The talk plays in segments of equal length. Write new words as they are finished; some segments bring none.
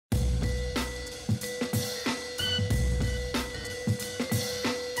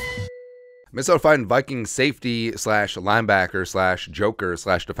Minnesota Vikings safety slash linebacker slash joker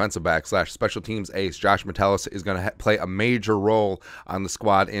slash defensive back slash special teams ace Josh Metellus is going to play a major role on the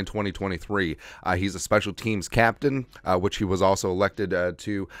squad in 2023. He's a special teams captain, which he was also elected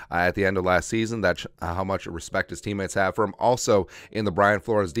to at the end of last season. That's how much respect his teammates have for him. Also, in the Brian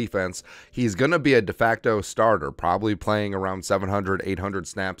Flores defense, he's going to be a de facto starter, probably playing around 700, 800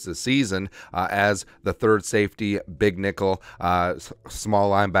 snaps this season as the third safety, big nickel,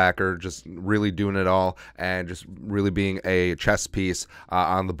 small linebacker, just really doing it all and just really being a chess piece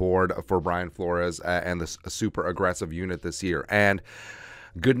on the board for Brian Flores and this super aggressive unit this year. And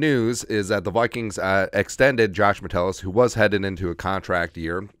good news is that the Vikings extended Josh Metellus, who was headed into a contract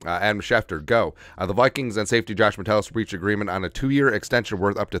year. Adam Schefter, go. The Vikings and safety Josh Metellus reached agreement on a 2-year extension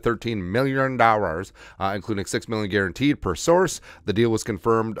worth up to $13 million, including $6 million guaranteed per source. The deal was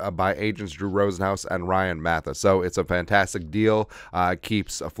confirmed by agents Drew Rosenhaus and Ryan Mathis. So it's a fantastic deal. It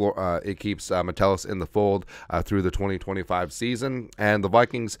keeps Metellus in the fold through the 2025 season. And the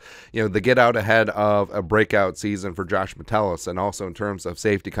Vikings, they get out ahead of a breakout season for Josh Metellus, and also in terms of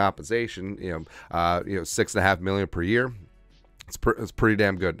safety compensation, $6.5 million per year. It's pretty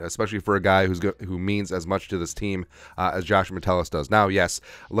damn good, especially for a guy who means as much to this team as Josh Metellus does. Now, yes,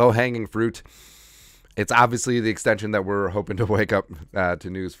 low-hanging fruit. It's obviously the extension that we're hoping to wake up to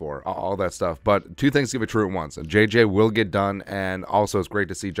news for, all that stuff. But two things give it true at once. JJ will get done, and also it's great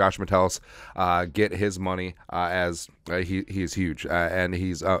to see Josh Metellus get his money as he's huge. And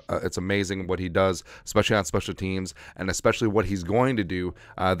it's amazing what he does, especially on special teams, and especially what he's going to do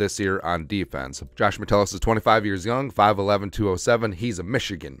this year on defense. Josh Metellus is 25 years young, 5'11", 207. He's a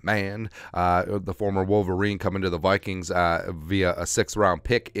Michigan man, the former Wolverine coming to the Vikings via a 6th-round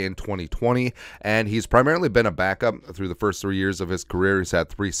pick in 2020, and he's primarily been a backup through the first 3 years of his career. He's had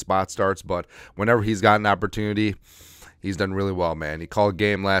 3 spot starts, but whenever he's got an opportunity, he's done really well, man. He called a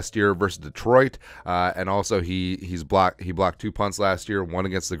game last year versus Detroit, and also he blocked 2 punts last year, one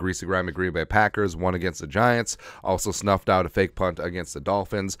against the greasy grimy Green Bay Packers, one against the Giants, also snuffed out a fake punt against the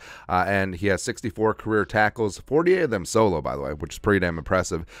Dolphins, and he has 64 career tackles, 48 of them solo, by the way, which is pretty damn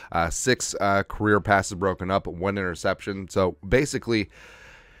impressive. 6 career passes broken up, 1 interception. So basically,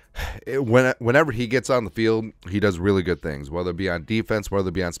 whenever he gets on the field, he does really good things, whether it be on defense, whether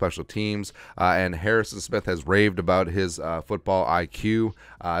it be on special teams. And Harrison Smith has raved about his football IQ.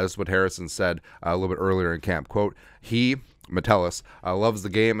 This is what Harrison said a little bit earlier in camp. Quote, Metellus loves the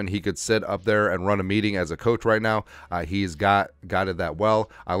game, and he could sit up there and run a meeting as a coach right now. He's got it that well.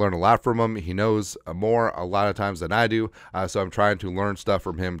 I learned a lot from him. He knows more a lot of times than I do, so I'm trying to learn stuff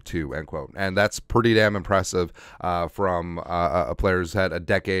from him too, end quote. And that's pretty damn impressive from a player who's had a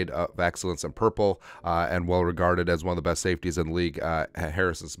decade of excellence in purple and well regarded as one of the best safeties in the league,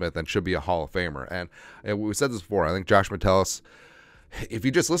 Harrison Smith, and should be a Hall of Famer. And we said this before, I think Josh Metellus, if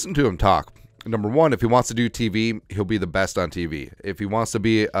you just listen to him talk, number one, if he wants to do TV, he'll be the best on TV. If he wants to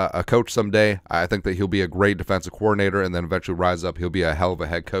be a coach someday, I think that he'll be a great defensive coordinator and then eventually rise up. He'll be a hell of a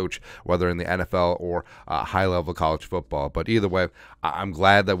head coach, whether in the NFL or high-level college football. But either way, I'm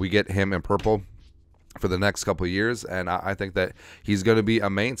glad that we get him in purple for the next couple of years, and I think that he's going to be a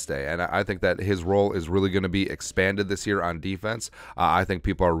mainstay, and I think that his role is really going to be expanded this year on defense. I think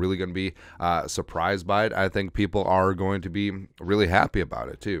people are really going to be surprised by it. I think people are going to be really happy about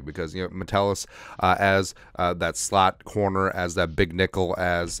it too, because Metellus as that slot corner, as that big nickel,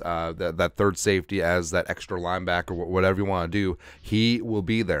 as that third safety, as that extra linebacker, whatever you want to do, he will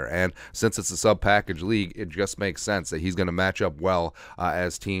be there. And since it's a sub-package league, it just makes sense that he's going to match up well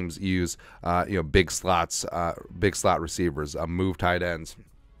as teams use big slot receivers, move tight ends,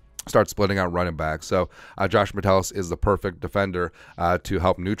 start splitting out running backs. So Josh Metellus is the perfect defender to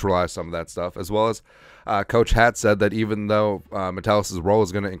help neutralize some of that stuff, as well as Coach Hatt said that even though Metellus' role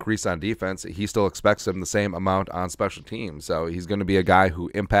is going to increase on defense, he still expects him the same amount on special teams. So he's going to be a guy who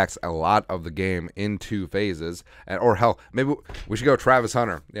impacts a lot of the game in 2 phases. Or hell, maybe we should go Travis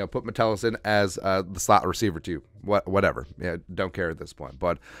Hunter. Put Metellus in as the slot receiver too. Whatever. Don't care at this point.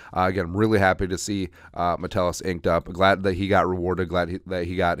 But again, I'm really happy to see Metellus inked up. Glad that he got rewarded. Glad that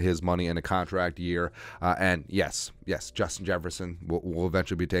he got his money in a contract year. And yes, Justin Jefferson will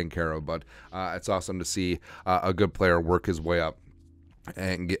eventually be taken care of. But it's awesome to see a good player work his way up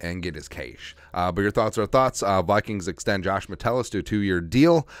and get his cash. But your thoughts are thoughts. Vikings extend Josh Metellus to a 2-year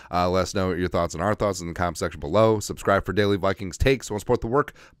deal. Let us know your thoughts and our thoughts in the comment section below. Subscribe for daily Vikings takes. Want to support the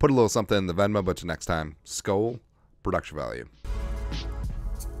work? Put a little something in the Venmo. But till next time, Skol, production value.